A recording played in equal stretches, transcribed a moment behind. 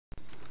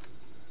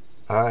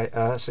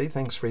I see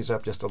things freeze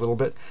up just a little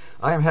bit.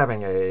 I am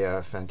having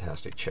a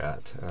fantastic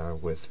chat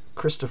with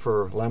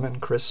Christopher Lemmon,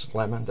 Chris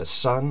Lemmon, the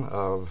son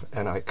of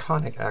an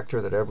iconic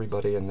actor that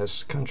everybody in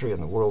this country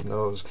and the world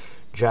knows,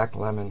 Jack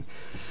Lemmon,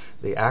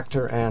 the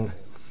actor and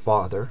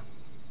father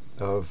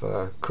of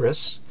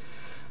Chris.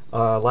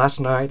 Last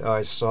night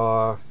I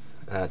saw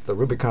at the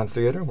Rubicon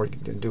Theater, we're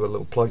going to do a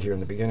little plug here in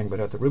the beginning, but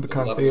at the The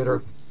Rubicon lovely Theater,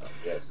 Rubicon,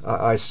 yes.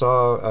 I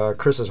saw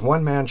Chris's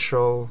one-man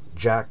show,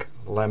 Jack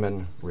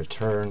Lemmon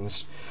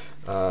Returns,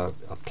 a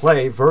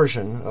play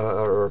version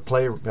or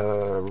play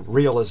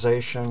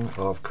realization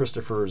of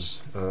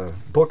Christopher's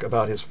book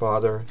about his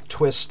father,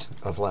 Twist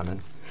of Lemmon.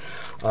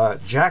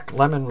 Jack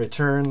Lemmon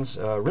Returns,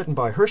 written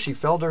by Hershey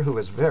Felder, who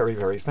is very,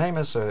 very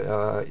famous. Even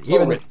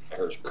Co-written, I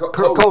heard you.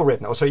 Co-written,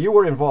 co-written. Oh, so you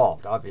were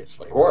involved,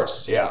 obviously, of right?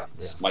 course. Yeah, Yeah, yeah.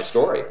 it's my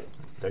story.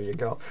 There you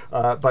go.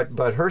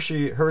 But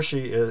Hershey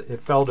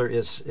Felder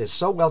is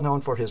so well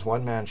known for his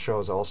one-man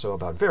shows, also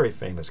about very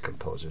famous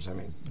composers. I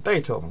mean,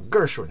 Beethoven,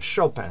 Gershwin,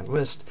 Chopin,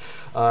 Liszt,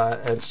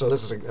 and so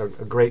this is a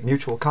great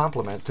mutual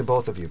compliment to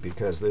both of you,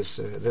 because this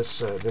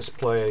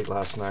play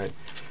last night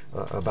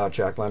about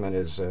Jack Lemmon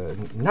is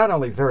not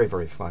only very,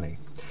 very funny,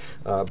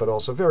 but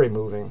also very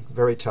moving,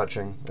 very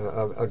touching,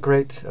 a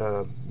great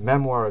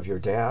memoir of your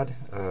dad,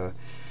 Well,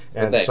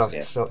 and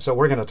thanks, Dan. so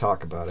we're going to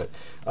talk about it.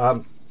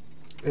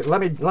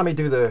 Let me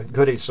do the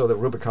goodies so that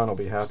Rubicon will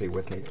be happy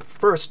with me.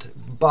 First,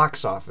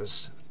 box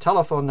office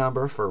telephone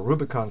number for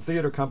Rubicon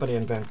Theater Company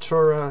in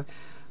Ventura.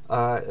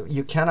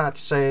 You cannot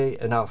say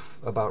enough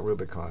about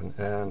Rubicon,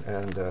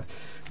 and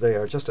they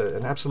are just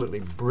an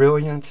absolutely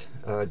brilliant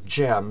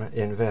gem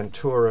in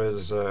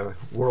Ventura's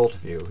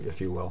worldview,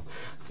 if you will.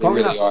 They Phone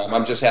really up. are.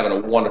 I'm just having a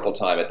wonderful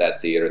time at that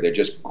theater. They're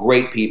just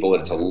great people, and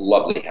it's a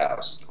lovely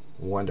house.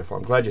 Wonderful.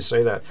 I'm glad you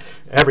say that.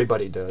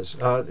 Everybody does.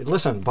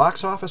 Listen,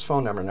 box office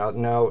phone number.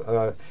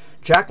 Now,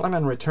 Jack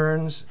Lemmon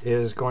Returns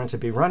is going to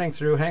be running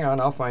through, hang on,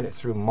 I'll find it,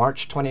 through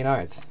March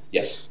 29th.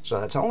 Yes, So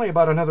that's only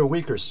about another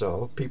week or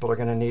so. People are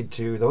going to need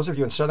to, those of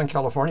you in Southern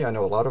California, I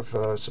know a lot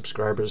of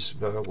subscribers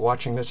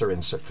watching this are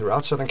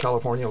throughout Southern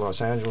California,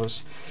 Los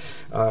Angeles.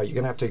 You're going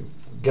to have to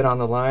get on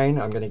the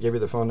line. I'm going to give you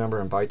the phone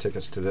number and buy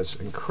tickets to this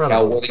Cal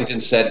incredible. Worthington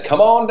said,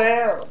 "Come on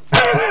down."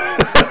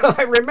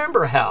 I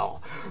remember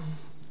Hal.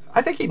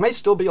 I think he may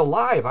still be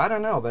alive. I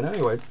don't know. But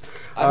anyway,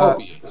 I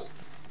hope he is.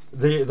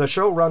 the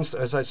show runs,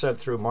 as I said,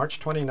 through March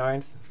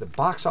 29th. The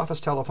box office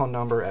telephone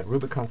number at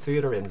Rubicon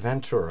Theater in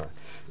Ventura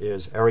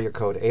is area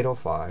code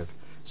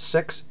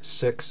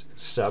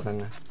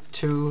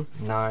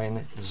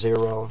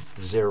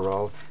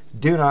 805-667-2900.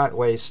 Do not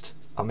waste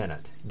a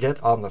minute.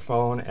 Get on the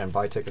phone and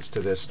buy tickets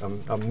to this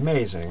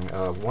amazing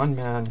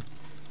one-man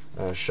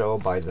show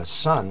by the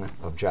son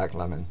of Jack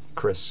Lemmon,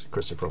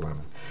 Christopher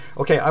Lemmon.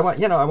 Okay, I want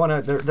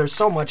to. There's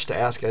so much to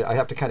ask. I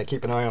have to kind of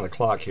keep an eye on the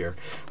clock here.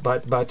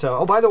 But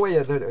oh, by the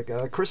way,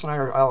 Chris and I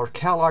are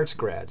Cal Arts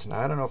grads. Now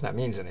I don't know if that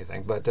means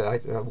anything, but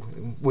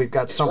we've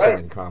got That's something right.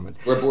 in common.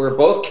 We're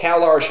both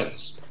Cal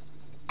Artians.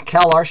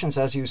 Cal Arsons,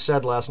 as you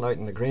said last night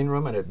in the green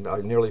room, and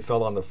I nearly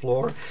fell on the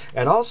floor.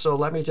 And also,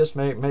 let me just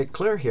make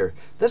clear here: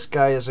 this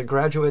guy is a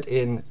graduate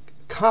in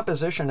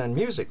composition and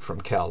music from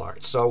Cal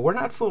Arts, so we're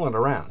not fooling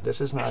around. This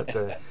is not.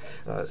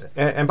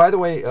 And by the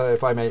way,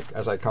 if I may,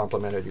 as I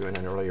complimented you in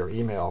an earlier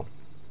email,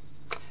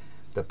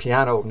 the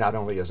piano not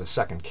only is a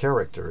second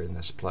character in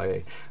this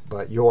play,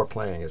 but your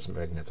playing is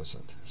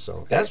magnificent.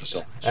 So Thank you so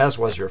much. as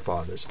was your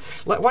father's.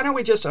 Why don't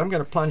we just? I'm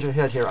going to plunge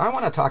ahead here. I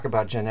want to talk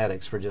about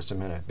genetics for just a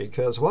minute,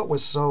 because what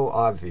was so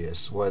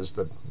obvious was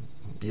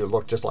you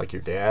look just like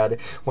your dad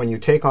when you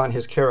take on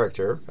his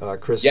character,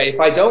 Chris. Yeah, if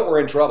I don't,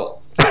 we're in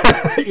trouble.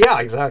 Yeah,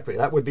 exactly.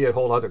 That would be a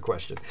whole other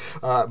question.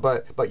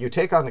 But you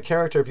take on the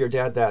character of your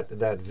dad,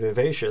 that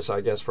vivacious,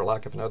 I guess, for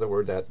lack of another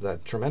word,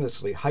 that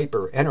tremendously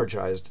hyper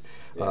energized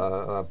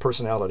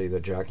personality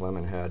that Jack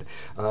Lemmon had.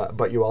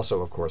 But you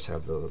also, of course,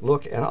 have the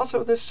look, and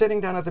also this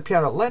sitting down at the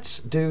piano. Let's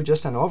do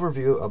just an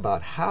overview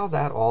about how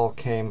that all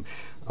came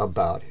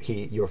about.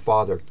 Your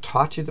father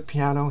taught you the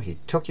piano. He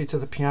took you to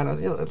the piano.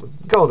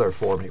 Go there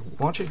for me.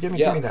 Won't you give me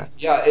Yeah, that?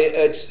 yeah.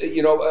 It's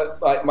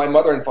my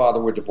mother and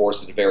father were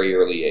divorced at a very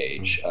early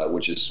age,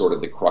 which is sort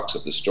of the crux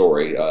of the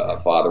story. A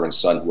father and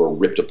son who were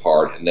ripped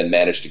apart and then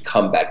managed to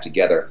come back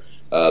together,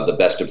 the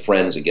best of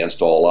friends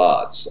against all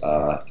odds,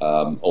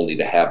 only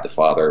to have the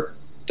father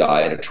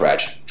die at a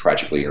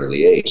tragically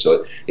early age.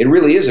 So it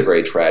really is a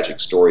very tragic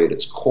story at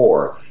its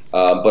core.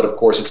 But of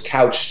course, it's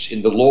couched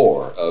in the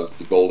lore of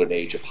the golden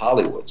age of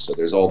Hollywood. So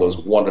there's all those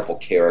wonderful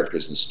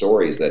characters and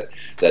stories that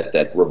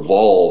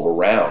revolve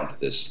around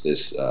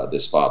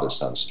this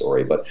father-son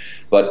story. But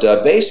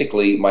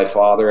basically, my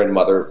father and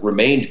mother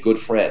remained good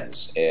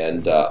friends,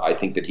 and I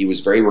think that he was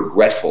very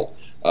regretful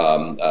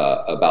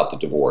about the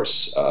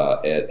divorce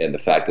and the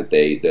fact that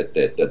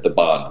that the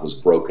bond was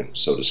broken,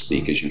 so to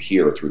speak, as you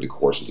hear through the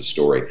course of the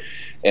story.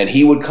 And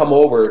he would come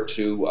over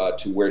to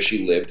where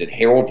she lived in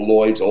Harold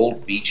Lloyd's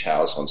old beach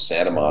house on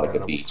Santa Monica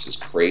Beach, this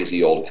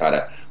crazy old kind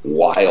of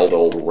wild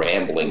old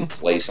rambling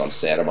place on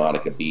Santa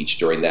Monica Beach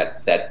during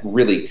that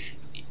really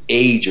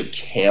age of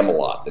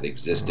Camelot that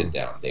existed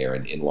down there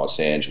in Los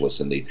Angeles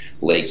in the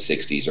late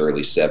 60s,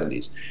 early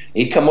 70s.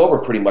 He'd come over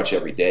pretty much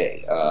every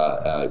day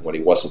when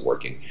he wasn't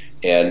working,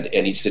 and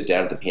he'd sit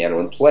down at the piano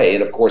and play.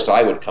 And of course,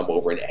 I would come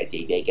over and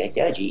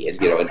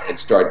and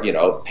start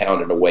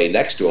pounding away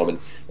next to him.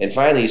 And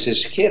finally, he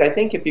says, "Kid, I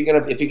think if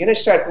you're gonna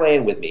start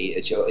playing with me,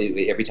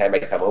 every time I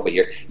come over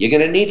here, you're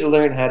gonna need to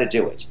learn how to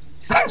do it."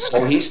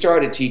 So he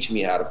started teaching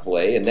me how to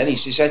play, and then he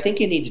says, "I think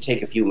you need to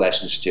take a few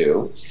lessons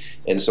too."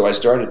 And so I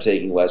started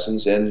taking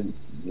lessons, and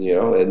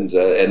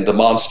the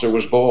monster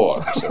was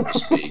born, so to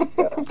speak.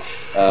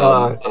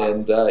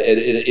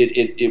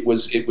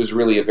 It was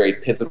really a very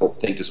pivotal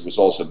thing, because it was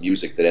also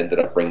music that ended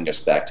up bringing us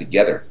back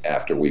together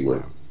after we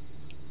were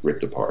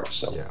ripped apart.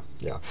 So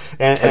yeah.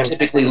 A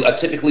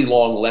typically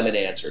long Lemmon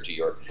answer to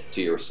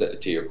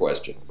your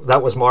question.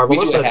 That was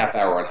marvelous. We do a half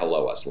hour on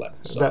Hello Us Lemmon.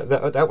 So.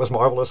 That was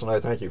marvelous, and I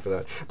thank you for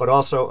that. But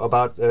also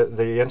about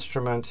the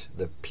instrument,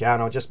 the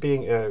piano, just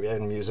being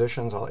and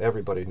musicians.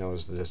 Everybody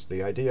knows this.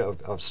 The idea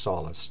of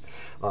solace.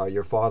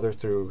 Your father,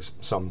 through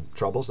some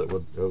troubles that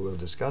we'll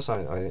discuss,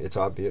 it's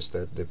obvious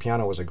that the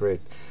piano was a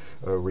great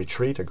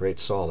retreat, a great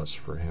solace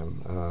for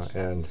him.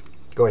 And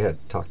go ahead,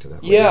 talk to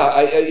that. Yeah,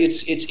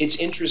 it's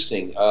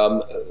interesting.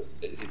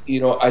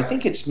 I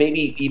think it's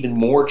maybe even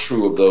more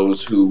true of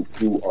those who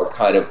are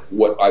kind of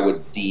what I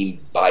would deem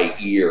by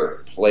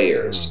ear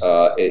players.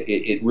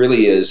 It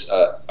really is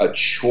a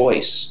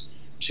choice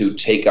to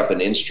take up an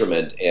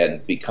instrument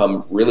and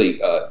become really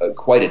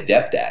quite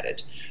adept at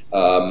it.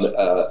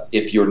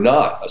 If you're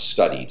not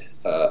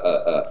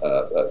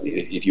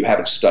if you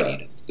haven't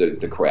studied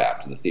the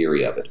craft and the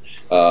theory of it.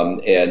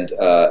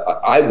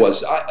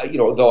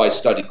 Though I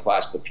studied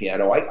classical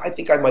piano, I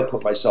think I might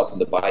put myself in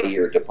the by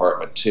ear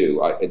department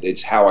too.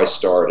 It's how I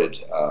started,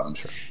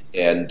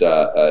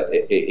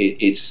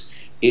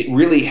 it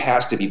really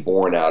has to be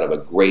born out of a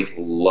great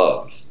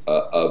love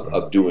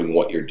of doing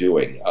what you're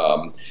doing,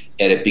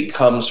 and it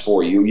becomes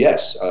for you,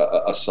 yes,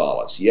 a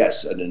solace,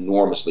 yes, an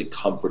enormously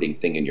comforting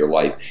thing in your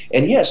life,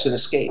 and yes, an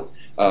escape.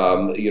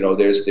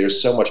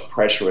 There's so much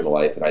pressure in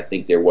life, and I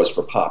think there was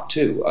for Pop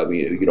too. I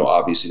mean,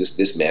 obviously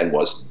this man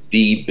was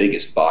the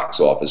biggest box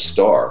office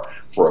star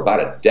for about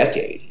a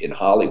decade in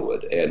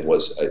Hollywood, and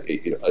was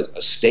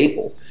a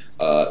staple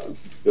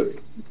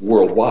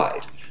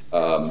worldwide.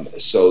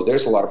 So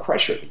there's a lot of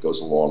pressure that goes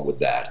along with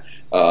that.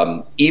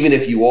 Even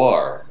if you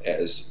are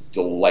as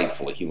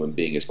delightful a human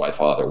being as my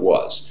father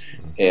was.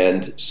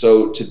 And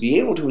so to be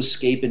able to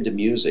escape into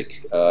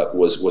music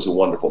was a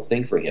wonderful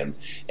thing for him.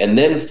 And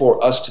then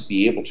for us to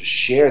be able to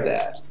share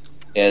that,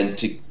 and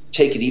to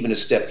take it even a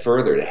step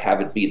further, to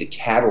have it be the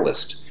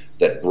catalyst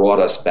that brought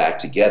us back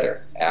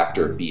together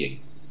after being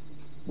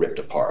ripped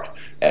apart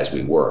as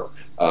we were.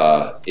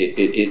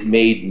 It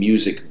made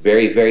music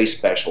very, very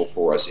special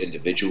for us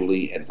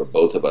individually, and for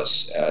both of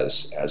us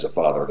as a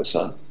father and a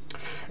son.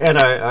 And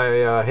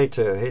I hate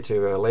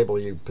to label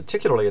you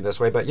particularly in this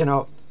way, but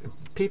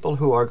people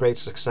who are great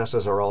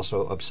successes are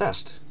also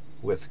obsessed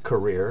with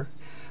career,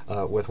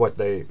 with what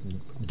they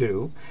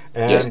do,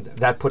 and Yes.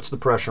 that puts the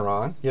pressure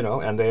on.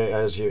 And they,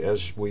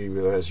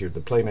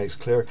 the play makes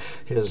clear,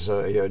 his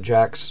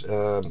Jack's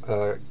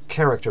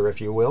character,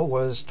 if you will,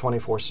 was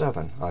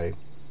 24/7. I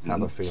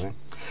have a feeling.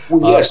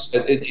 Well, yes,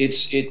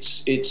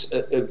 it's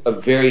a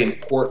very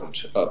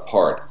important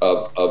part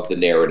of the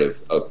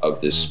narrative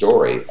of this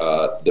story.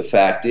 The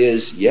fact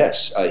is,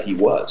 yes, he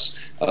was.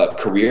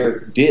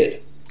 Career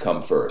did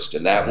come first,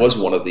 and that was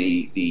one of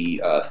the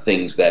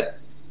things that.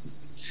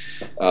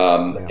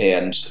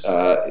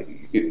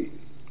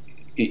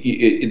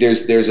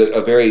 There's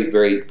a very,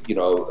 very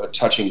a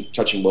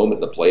touching moment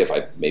in the play, if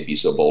I may be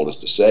so bold as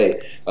to say,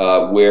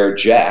 where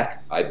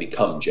Jack, I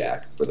become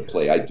Jack for the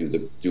play. I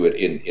do it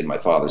in my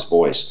father's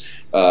voice.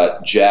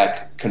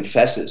 Jack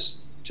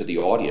confesses to the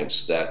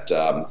audience that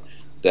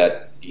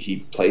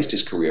he placed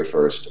his career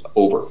first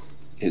over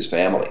his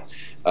family,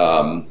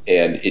 and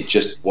it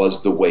just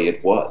was the way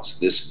it was.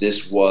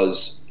 This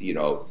was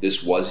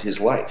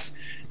his life.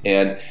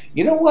 And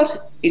you know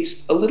what?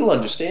 It's a little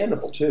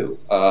understandable too.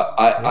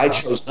 I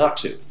chose not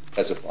to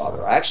as a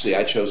father. Actually,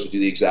 I chose to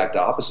do the exact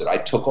opposite. I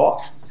took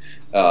off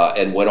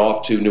and went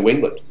off to New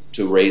England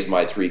to raise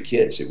my 3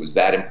 kids. It was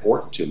that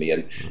important to me.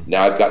 And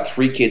now I've got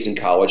 3 kids in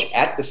college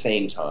at the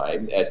same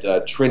time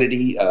at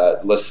Trinity,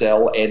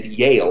 LaSalle, and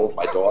Yale.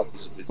 My daughter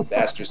was a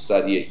master's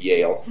study at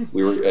Yale.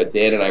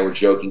 Dan and I were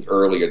joking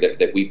earlier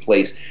that we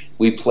place.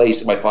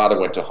 My father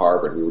went to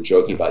Harvard. We were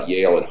joking about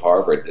Yale and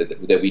Harvard,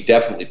 that we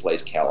definitely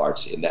place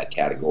CalArts in that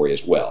category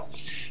as well.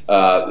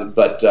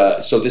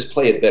 So this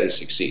play had better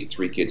succeed.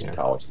 3 kids in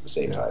college at the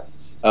same time.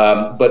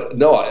 But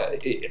no,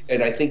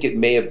 and I think it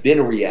may have been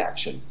a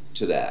reaction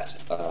to that,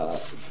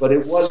 but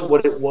it was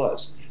what it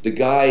was. The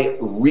guy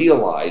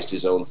realized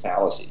his own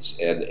fallacies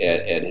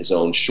and his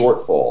own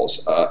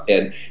shortfalls,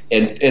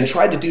 and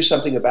tried to do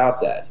something about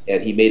that.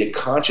 And he made a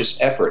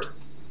conscious effort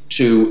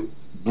to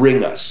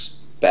bring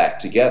us back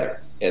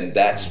together, and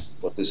that's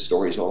what this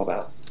story is all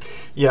about.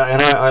 Yeah,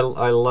 and I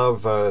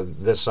love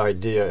this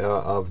idea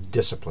of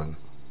discipline.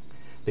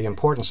 the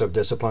importance of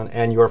discipline,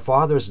 and your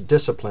father's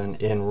discipline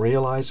in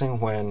realizing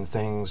when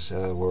things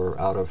were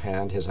out of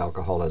hand, his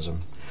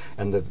alcoholism,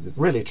 and the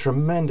really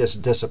tremendous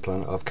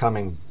discipline of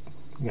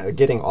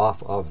getting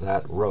off of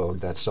that road,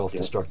 that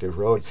self-destructive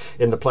road.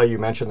 In the play, you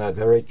mentioned that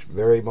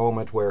very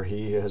moment where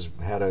he has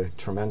had a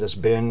tremendous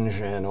binge,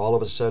 and all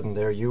of a sudden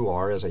there you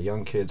are as a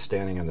young kid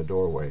standing in the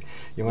doorway.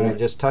 You want to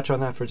just touch on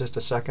that for just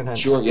a second?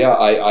 Sure. Yeah,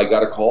 I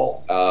got a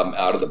call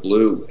out of the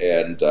blue,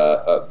 and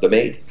the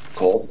maid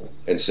called me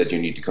and said, "You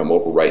need to come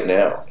over right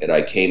now." And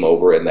I came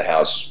over, and the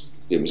house,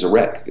 it was a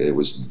wreck. It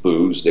was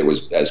booze. There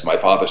was, as my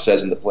father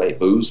says in the play,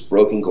 booze,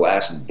 broken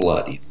glass, and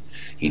blood.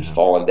 He'd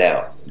fallen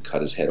down and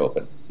cut his head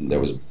open. And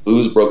there was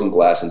booze, broken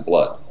glass, and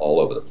blood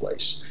all over the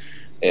place.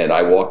 And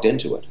I walked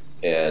into it.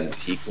 And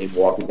he came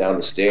walking down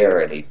the stair,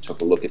 and he took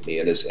a look at me.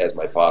 And as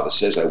my father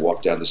says, I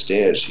walked down the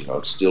stairs,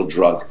 still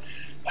drunk,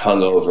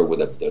 hungover,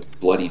 with a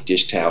bloody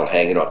dish towel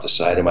hanging off the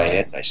side of my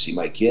head. And I see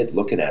my kid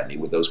looking at me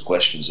with those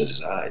questions in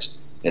his eyes.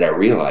 And I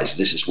realized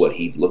this is what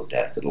he'd looked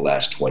at for the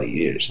last 20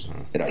 years.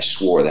 And I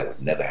swore that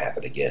would never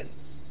happen again.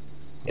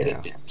 And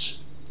it didn't.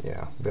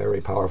 Yeah,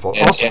 very powerful.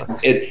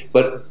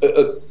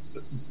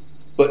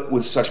 But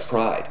with such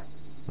pride,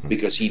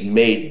 because he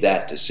made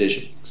that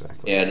decision.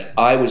 Exactly. And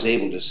I was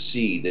able to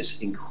see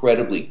this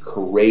incredibly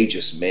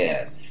courageous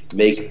man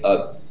make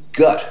a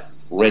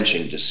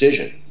gut-wrenching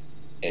decision.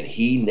 And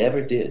he never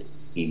did.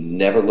 He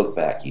never looked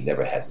back. He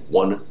never had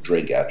one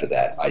drink after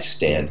that. I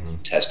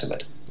stand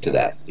testament to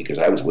that, because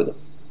I was with him.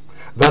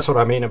 That's what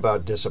I mean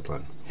about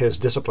discipline. His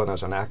discipline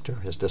as an actor,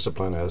 his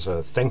discipline as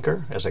a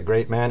thinker, as a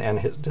great man, and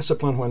his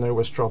discipline when there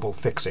was trouble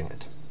fixing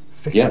it.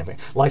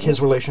 Like his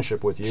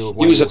relationship with you.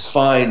 He was a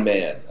fine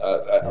man.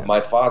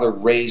 My father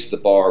raised the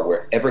bar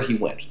wherever he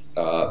went,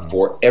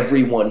 for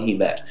everyone he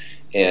met.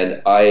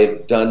 And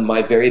I've done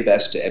my very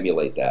best to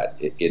emulate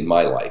that in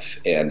my life.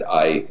 And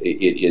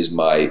it is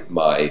my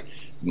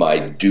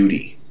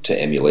duty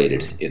to emulate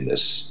it in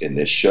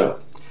this show.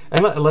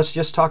 And let's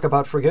just talk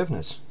about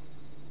forgiveness.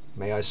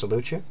 May I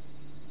salute you?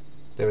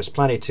 There is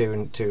plenty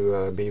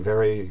to be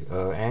very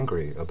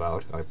angry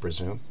about, I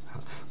presume.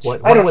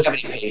 I don't have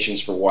any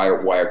patience for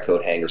wire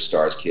coat hanger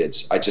stars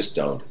kids. I just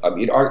don't. I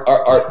mean,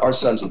 our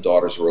sons and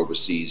daughters are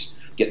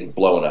overseas getting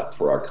blown up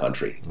for our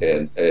country,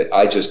 and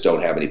I just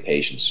don't have any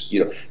patience.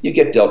 You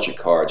get dealt your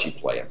cards, you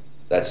play them.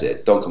 That's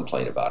it. Don't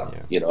complain about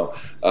them. Yeah.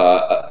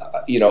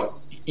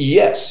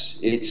 Yes,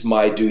 it's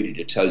my duty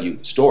to tell you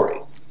the story.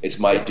 It's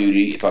my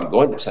duty, if I'm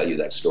going to tell you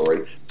that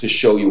story, to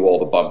show you all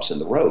the bumps in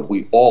the road.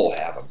 We all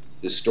have them.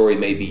 This story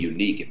may be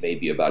unique. It may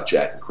be about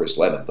Jack and Chris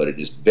Lemmon, but it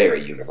is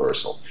very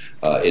universal.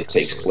 It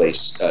takes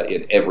place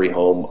in every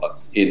home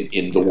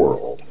in the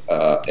world.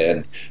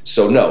 And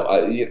so, no,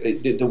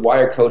 the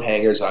wire coat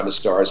hangers, I'm a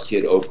Stars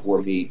kid, oh,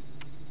 poor me,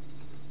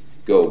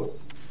 go.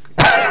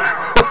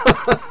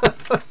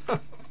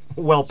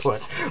 Well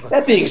put.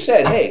 That being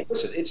said, hey,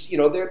 listen, it's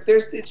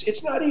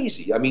it's not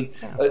easy. I mean,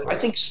 I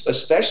think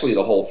especially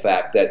the whole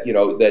fact that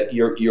that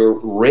you're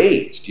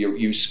raised,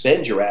 you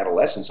spend your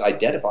adolescence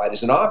identified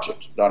as an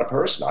object, not a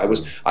person. I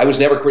was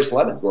never Chris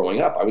Lemmon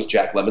growing up. I was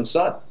Jack Lemmon's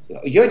son.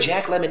 You're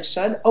Jack Lemmon's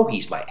son? Oh,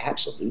 he's my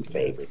absolute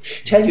favorite.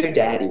 Tell your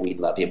daddy we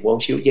love him,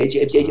 won't you?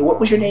 What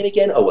was your name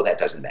again? Oh, well, that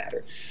doesn't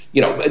matter.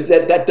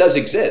 That does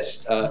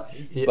exist.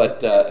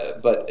 But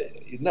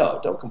no,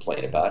 don't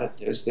complain about it.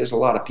 There's a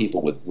lot of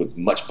people with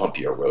much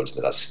bumpier roads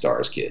than us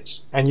Stars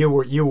kids. And you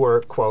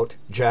were quote,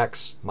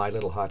 Jack's my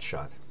little hot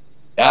shot.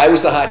 I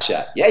was the hot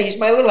shot. Yeah, he's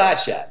my little hot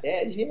shot.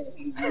 Yeah.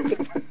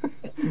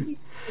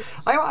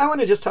 I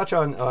want to just touch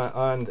on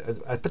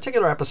a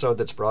particular episode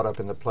that's brought up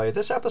in the play.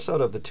 This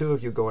episode of the two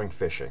of you going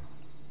fishing.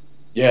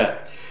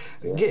 Yeah.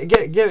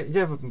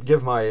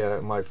 Give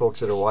my folks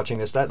that are watching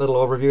this that little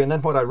overview, and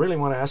then what I really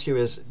want to ask you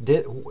is,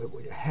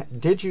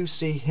 did you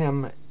see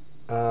him?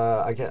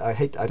 I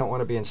don't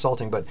want to be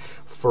insulting, but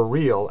for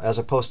real, as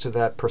opposed to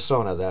that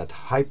persona, that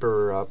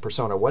hyper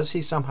persona, was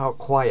he somehow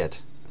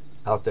quiet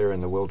out there in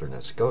the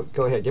wilderness? Go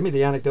ahead, give me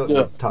the anecdote.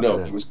 No,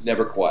 he was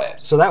never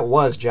quiet. So that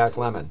was Jack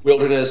Lemmon.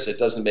 Wilderness, it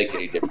doesn't make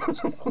any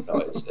difference.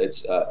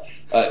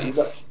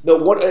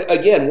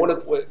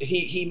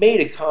 He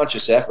made a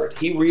conscious effort.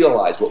 He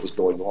realized what was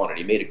going on, and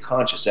he made a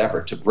conscious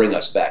effort to bring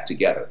us back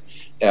together.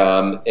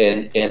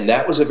 And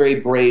that was a very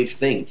brave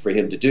thing for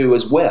him to do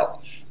as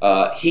well.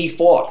 He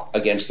fought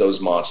against those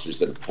monsters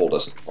that had pulled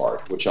us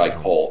apart, which I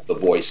call the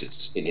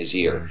voices in his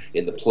ear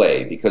in the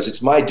play, because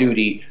it's my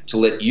duty to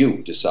let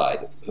you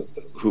decide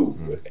who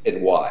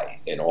and why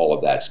and all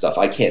of that stuff.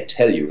 I can't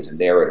tell you as a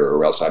narrator,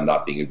 or else I'm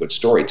not being a good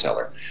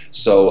storyteller.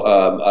 So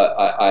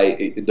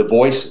the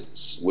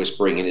voices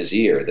whispering in his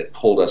ear that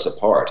pulled us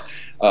apart,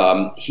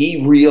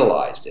 he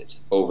realized it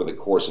over the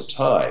course of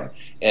time,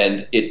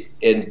 and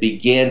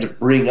began to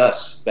bring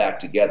us back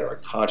together, a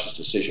conscious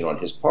decision on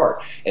his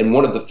part. And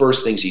one of the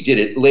first things he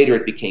did, later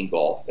it became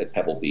golf at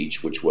Pebble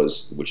Beach, which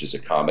is a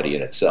comedy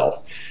in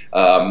itself.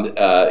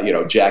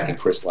 Jack and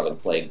Chris Lemmon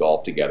playing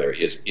golf together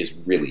is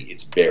really,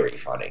 it's very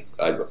funny.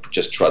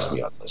 Just trust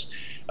me on this.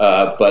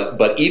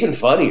 But even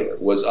funnier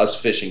was us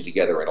fishing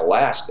together in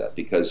Alaska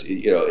because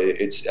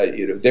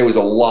there was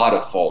a lot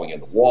of falling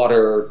in the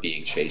water,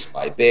 being chased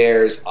by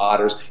bears,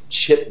 otters,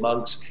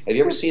 chipmunks. Have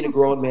you ever seen a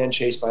grown man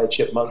chased by a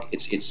chipmunk?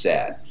 It's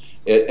sad.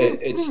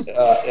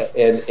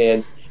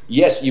 And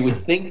yes, you would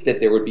think that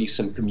there would be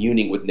some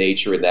communing with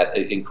nature in that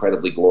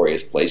incredibly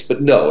glorious place,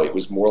 but no, it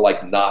was more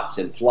like knots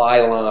and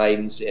fly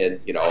lines, and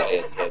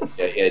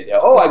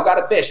oh, I've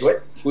got a fish,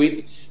 what?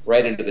 Sweep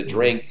right into the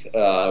drink,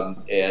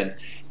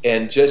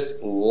 and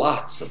just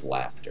lots of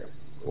laughter,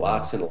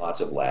 lots and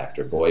lots of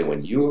laughter. Boy,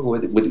 when you were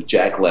with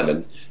Jack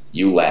Lemmon,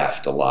 you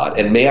laughed a lot,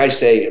 and may I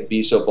say,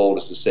 be so bold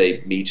as to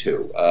say, me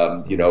too.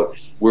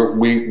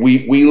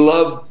 We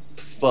love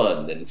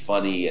fun and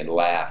funny and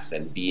laugh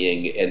and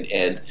being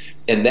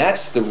and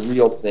that's the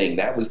real thing.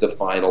 That was the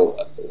final.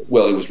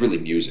 Well, it was really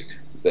music.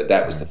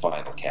 That was the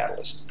final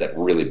catalyst that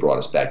really brought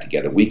us back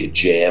together. We could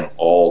jam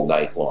all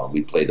night long.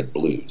 We'd play the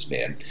blues,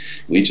 man.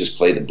 We just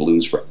play the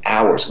blues for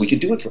hours. We could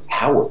do it for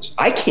hours.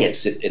 I can't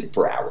sit in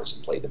for hours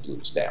and play the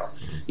blues now,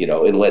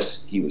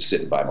 unless he was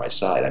sitting by my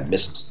side. I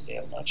miss him so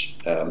damn much.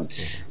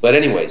 But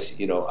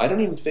anyways, I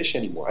don't even fish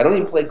anymore. I don't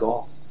even play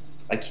golf.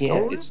 I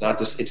can't. Oh. It's not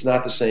the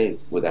same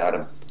without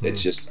him.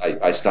 It's just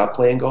I stopped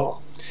playing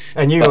golf.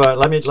 And you,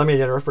 let me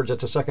interrupt for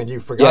just a second. You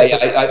forgot.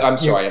 Yeah. I'm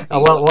sorry.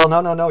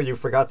 No. You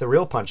forgot the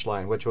real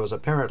punchline, which was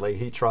apparently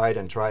he tried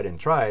and tried and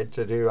tried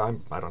to do.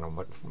 I don't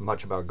know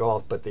much about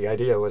golf, but the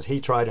idea was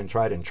he tried and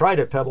tried and tried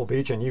at Pebble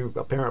Beach, and you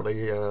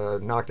apparently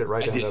knocked it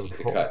right in the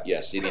hole. Cut.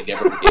 Yes, he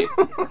never forgave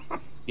me.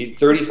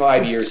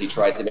 35 years he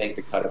tried to make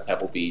the cut at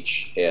Pebble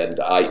Beach, and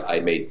I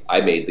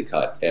made the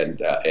cut,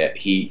 and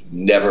he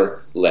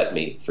never let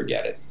me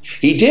forget it.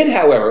 He did,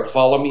 however,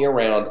 follow me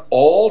around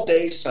all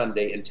day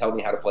Sunday and tell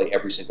me how to play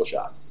every single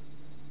shot.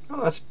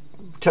 Oh, that's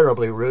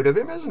terribly rude of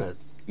him, isn't it?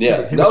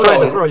 Yeah, he was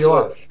trying to throw you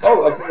off.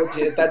 Oh,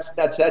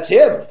 that's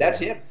him. That's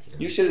him.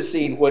 You should have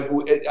seen what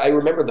I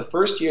remember. The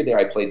first year there,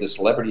 I played the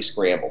Celebrity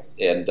Scramble,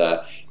 and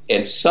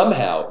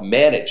somehow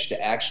managed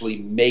to actually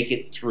make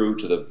it through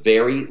to the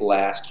very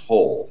last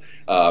hole.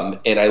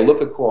 And I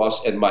look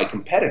across, and my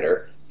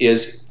competitor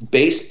is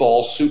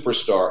baseball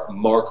superstar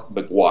Mark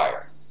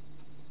McGwire.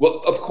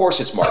 Well, of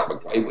course it's Mark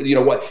McGwire. You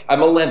know what?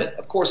 I'm a Lemmon.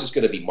 Of course it's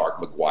going to be Mark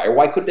McGwire.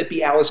 Why couldn't it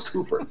be Alice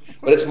Cooper?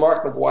 But it's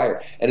Mark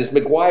McGwire. And as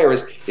McGwire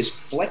is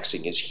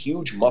flexing his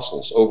huge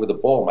muscles over the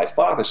ball, my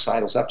father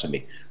sidles up to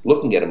me,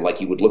 looking at him like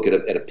he would look at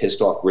a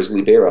pissed-off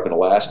grizzly bear up in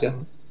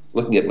Alaska.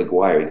 Looking at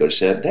McGwire, he goes,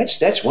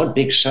 that's one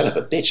big son of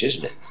a bitch,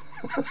 isn't it?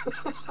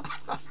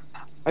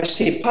 I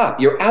say,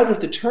 Pop, you're out of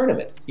the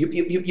tournament.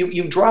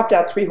 You dropped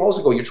out 3 holes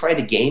ago. You're trying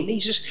to game me?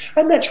 He says,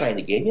 I'm not trying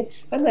to game you.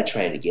 I'm not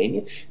trying to game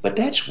you. But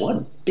that's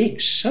one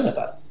big son of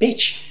a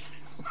bitch.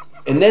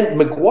 And then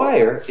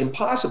McGwire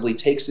impossibly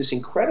takes this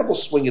incredible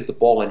swing at the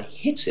ball and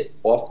hits it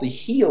off the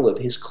heel of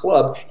his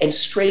club and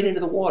straight into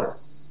the water.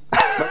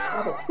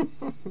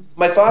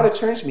 My father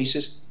turns to me, he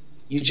says,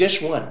 you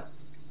just won.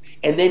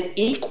 And then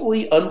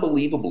equally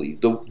unbelievably,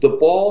 the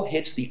ball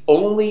hits the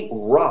only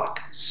rock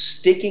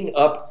sticking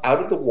up out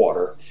of the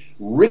water,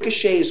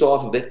 ricochets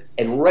off of it,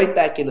 and right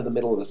back into the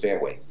middle of the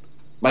fairway.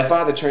 My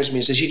father turns to me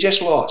and says, you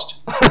just lost.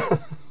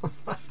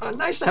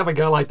 Nice to have a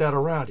guy like that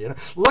around,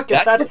 Look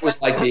at That's that. what it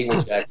was like being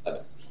with Jack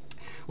Lemmon.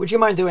 Would you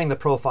mind doing the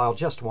profile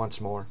just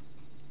once more?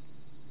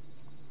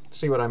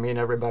 See what I mean,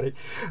 everybody?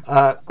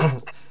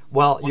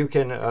 Well, you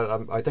can,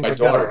 I think my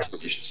daughter,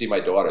 you should see my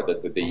daughter,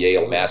 the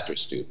Yale master's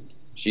student.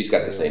 She's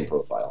got the same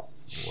profile.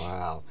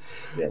 Wow.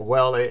 Yeah.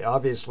 Well,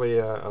 obviously,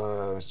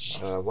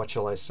 what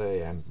shall I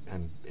say?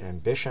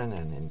 Ambition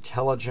and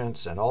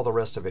intelligence and all the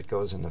rest of it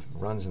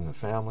runs in the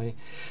family.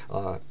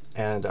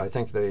 And I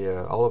think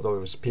all of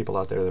those people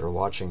out there that are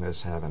watching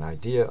this have an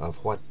idea of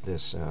what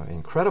this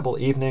incredible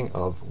evening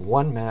of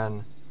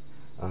one-man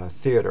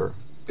theater.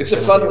 It's a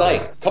fun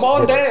night. Come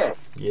on down.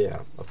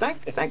 Yeah. Well,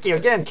 thank you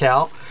again,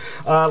 Cal.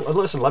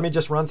 Listen, let me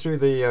just run through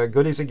the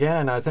goodies again,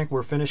 and I think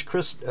we're finished.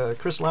 Christopher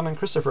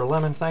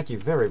Lemmon, thank you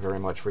very, very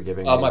much for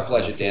giving me. My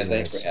pleasure, Dan.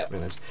 Thanks for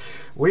having me.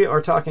 We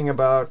are talking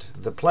about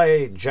the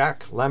play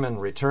Jack Lemmon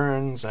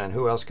Returns, and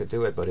who else could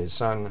do it but his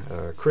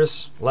son,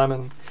 Chris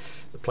Lemmon.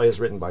 The play is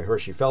written by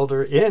Hershey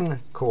Felder,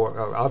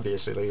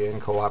 obviously in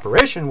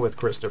cooperation with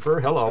Christopher.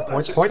 Hello.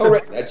 Point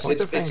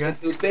the finger.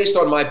 It was based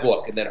on my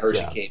book, and then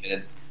Hershey came in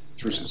and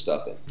threw some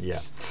stuff in.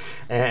 Yeah.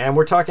 And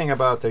we're talking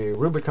about the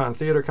Rubicon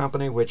Theater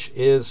Company, which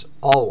is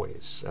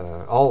always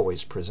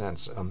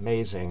presents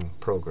amazing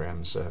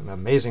programs,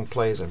 amazing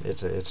plays.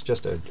 It's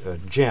just a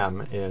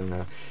gem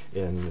in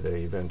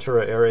the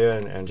Ventura area.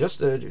 And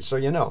just so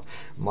you know,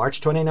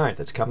 March 29th,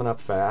 it's coming up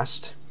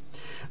fast.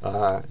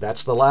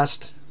 That's the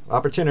last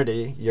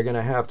opportunity you're going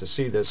to have to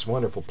see this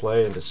wonderful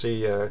play and to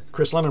see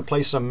Chris Lemmon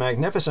play some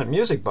magnificent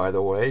music, by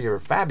the way. You're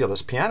a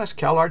fabulous pianist.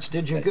 CalArts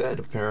did you good,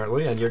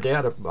 apparently, and your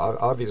dad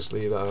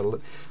obviously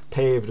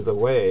paved the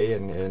way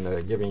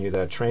in giving you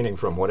that training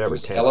from whatever. He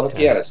was a hell of a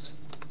pianist.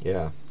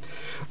 Yeah.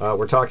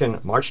 We're talking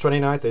March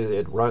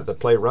 29th. The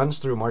play runs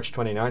through March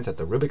 29th at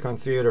the Rubicon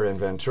Theater in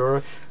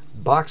Ventura.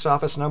 Box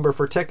office number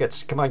for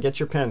tickets. Come on, get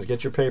your pens,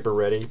 get your paper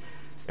ready.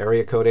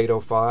 Area code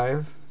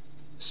 805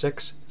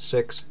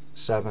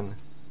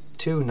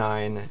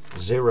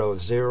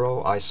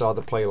 667-2900. I saw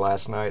the play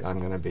last night. I'm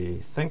going to be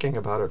thinking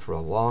about it for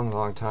a long,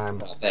 long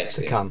time Thanks,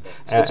 to Dan. come,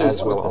 It's a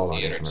as will wonderful all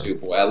theater others. too,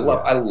 boy. I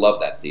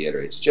love that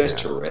theater. It's just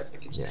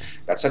terrific. It's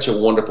got such a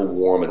wonderful,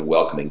 warm, and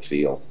welcoming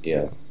feel.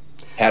 Yeah.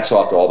 Hats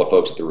off to all the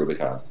folks at the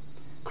Rubicon.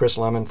 Chris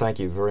Lemmon, thank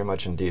you very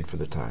much indeed for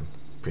the time.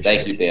 Appreciate it.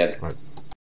 Thank you, Dan. Right.